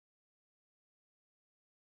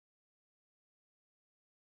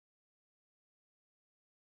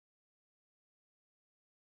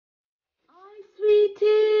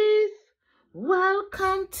sweeties,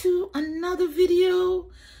 welcome to another video.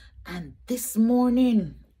 And this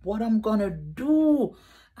morning what I'm gonna do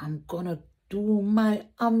my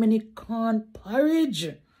American porridge.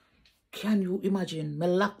 Can you imagine my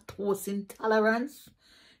lactose intolerance?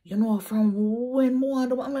 You know, from when more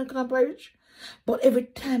the American porridge, but every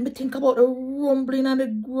time I think about the rumbling and the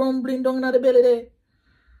grumbling down in the belly there,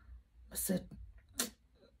 I said,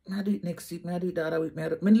 I do it next week, I do it the other week.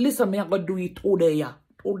 Listen, I'm going to do it today, yeah.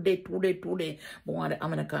 Today. But want the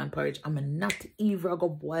American porridge, I'm not even going to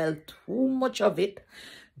boil too much of it.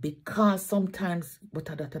 Because sometimes, but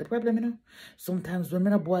that's the problem, you know. Sometimes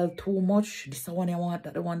when I boil too much, this is the one I want,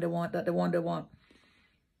 that the one they want, that the one they want.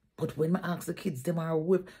 But when I ask the kids, them are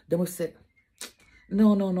whip, they will say,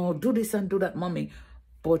 no, do this and do that, mommy.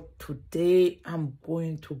 But today I'm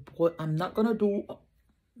going to boil. I'm not gonna do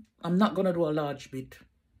a large bit.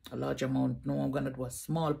 A large amount. No, I'm gonna do a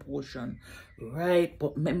small portion, right?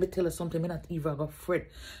 But let me tell you something. I'm not even gonna fret.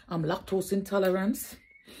 I'm lactose intolerant.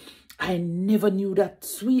 I never knew that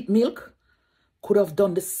sweet milk could have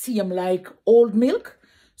done the same like old milk.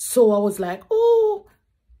 So I was like, oh,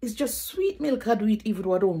 it's just sweet milk. I do it even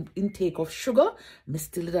though I don't intake of sugar. I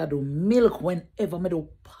still do milk whenever I do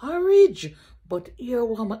porridge. But here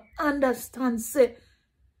what I understand say,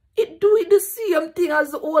 it do it the same thing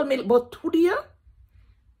as the old milk. But today,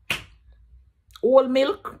 old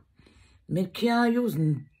milk, me can't use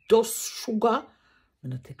just sugar. I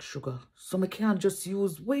don't take sugar. So I can't just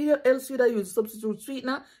use, where else would I use? Substitute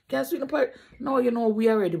sweetener? Can't sweeten the porridge? No, you know, we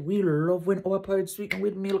love when our porridge sweetened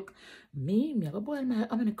with milk. Me, I'm going to boil my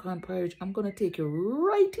American porridge. I'm going to take you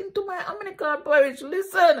right into my American porridge.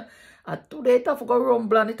 Listen, today it have to go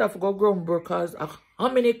rumble and it have to go grumble because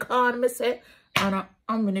American, me say, and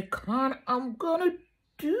American I'm going to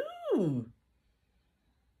do.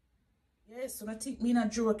 Yes, so I think me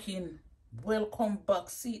not joking. Welcome back.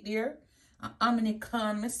 See there? An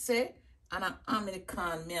American me say, and an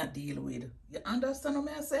American me I deal with. You understand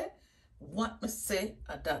what I say? What me say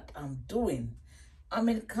that I'm doing.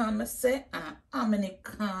 American me say, and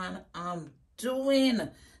American I'm doing.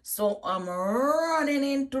 So I'm running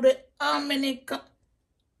into the American.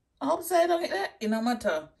 Upside down there, it no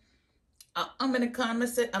matter. An American me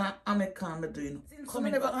say, and an American me doing. Since I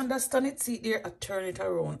never understand it, see there, I turn it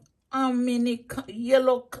around. American,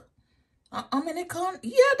 yellow. American,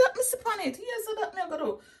 yeah, that me sip on it. Yeah, so that me go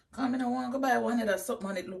do. Come in, I want to go buy one that something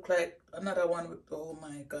and it look like another one with, oh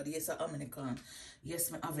my God, yes, a American. Yes,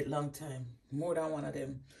 me have it long time. More than one of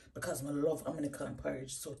them. Because I love American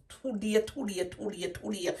porridge. So today,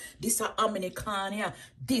 this a American, yeah.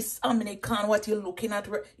 This American, what you're looking at,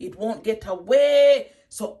 it won't get away.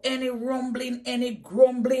 So any rumbling, any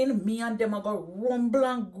grumbling, me and them are going to rumble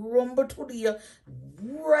and grumble today.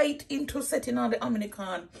 Right into setting on the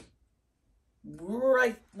American.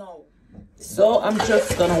 Right now. So I'm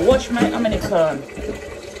just gonna wash my American.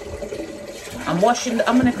 I'm washing the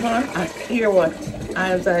American, and hear what?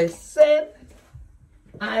 As I said,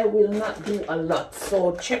 I will not do a lot.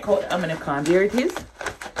 So check out the American. There it is.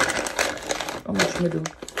 How much me do?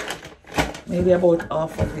 Maybe about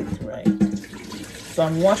half of it, right? So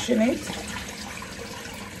I'm washing it.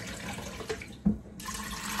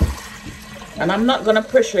 And I'm not gonna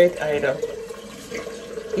pressure it either.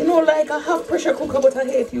 You know, like I have pressure cooker, but I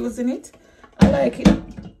hate using it. I like it.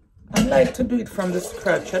 I like to do it from the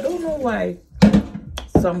scratch. I don't know why.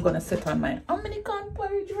 So I'm gonna set on my American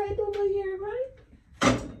porridge right over here, right?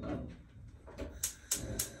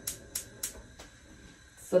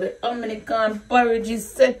 So the American porridge is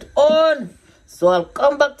set on. So I'll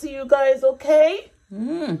come back to you guys, okay?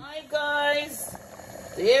 Hi guys.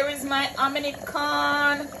 There is my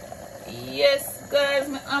American. Yes, guys,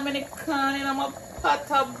 my American, and I'm a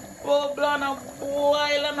pot of bubble and a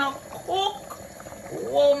boil and a cook.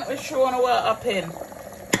 Whoa, let me show you what happened.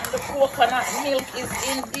 And the coconut milk is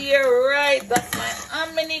in there, right? That's my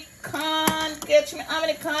American. Get me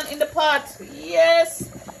American in the pot. Yes.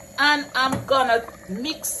 And I'm gonna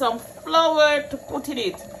mix some flour to put in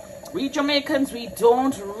it. We Jamaicans, we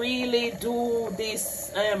don't really do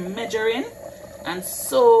this measuring. And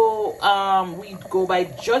so we go by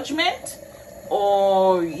judgment.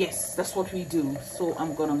 Or yes, that's what we do. So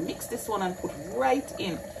I'm gonna mix this one and put right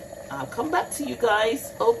in. I'll come back to you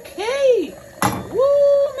guys. Okay.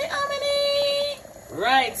 Woo, me Hominy.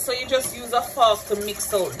 Right, so you just use a fork to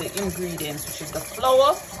mix out the ingredients, which is the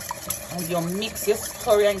flour. And you mix your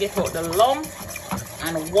curry and get out the lump.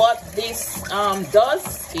 And what this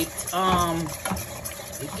does, it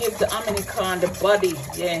gives the American the body.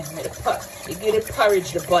 Yeah, it gives the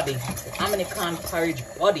porridge the body. The American porridge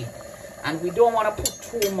body. And we don't want to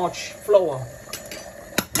put too much flour.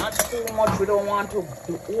 Not too much. We don't want to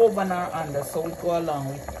do over nor under. So we go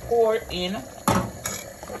along. We pour in.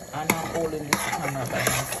 And I'm holding this camera by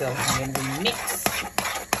myself. And then we mix.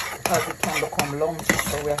 Because it can become lumpy.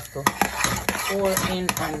 So we have to pour in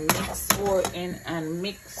and mix. Pour in and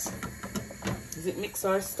mix. Is it mix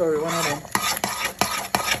or stir? One of them.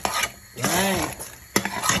 Right.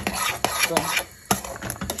 So.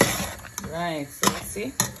 Right. So you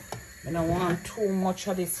see? I don't want too much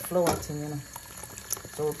of this flour thing, you know.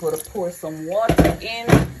 So we're going to pour some water in.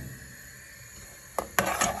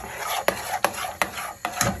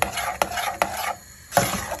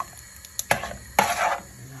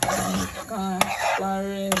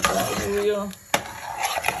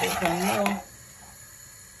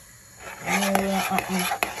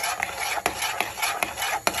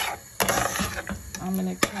 How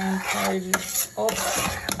many can porridge up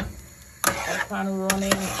and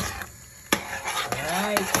running?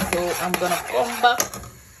 Right, so I'm gonna come back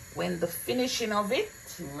when the finishing of it.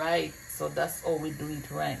 Right, so that's how we do it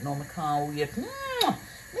right now. I can't wait.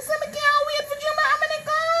 Listen, I can't wait for you,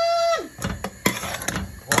 American.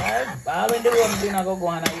 Well, all when the rumbling I go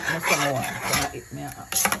and I eat my someone. Gonna eat me up.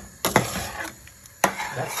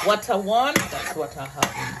 That's what I want. That's what I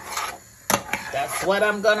have. That's what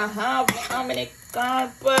I'm gonna have.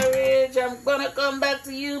 American porridge. I'm gonna come back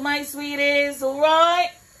to you, my sweeties.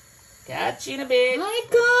 Alright? Catch you in a bit. Hi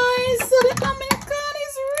guys, so the American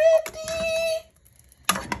is ready.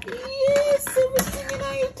 Yes, everything in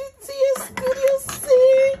it tastes good, you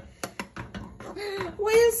see.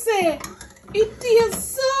 What you say? It tastes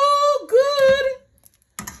so good.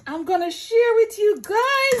 I'm gonna share with you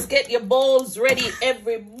guys. Get your bowls ready.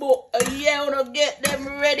 Every bowl. Yeah, wanna get them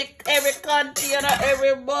ready. Every container,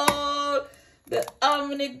 every bowl. The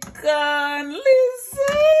American.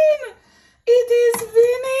 Listen. It is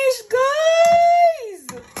finished, guys.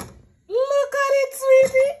 Look at it,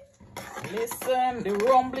 sweetie. Listen, the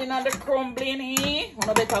rumbling and the crumbling here.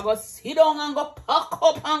 You better go sit down and go pack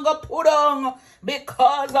up and go put on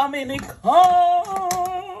because I'm in the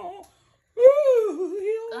car.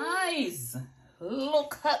 Guys,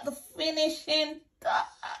 look at the finishing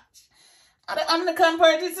touch. And the American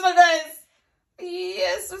porridge, you know, guys.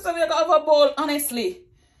 Yes, so we have a bowl, honestly.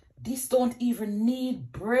 This don't even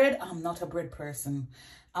need bread. I'm not a bread person.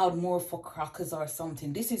 I would more for crackers or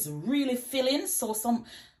something. This is really filling. So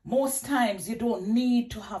most times you don't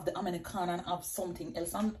need to have the American and have something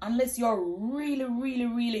else. Unless you're really, really,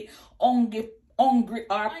 really hungry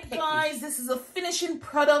or picky. Guys, this is a finishing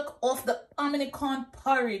product of the American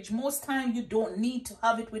porridge. Most time you don't need to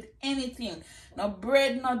have it with anything. No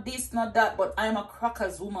bread, not this, not that. But I'm a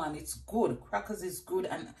crackers woman. It's good. Crackers is good.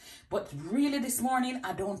 But really this morning,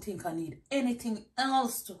 I don't think I need anything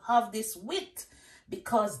else to have this with.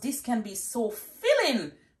 Because this can be so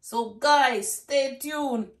filling. So guys, stay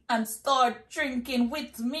tuned and start drinking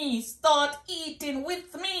with me. Start eating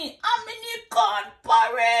with me. American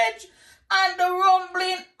porridge. And the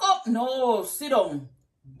rumbling up. No, sit down.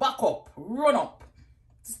 Back up. Run up.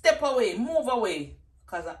 Step away. Move away.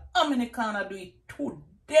 Because I'm in the corner do it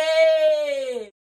today.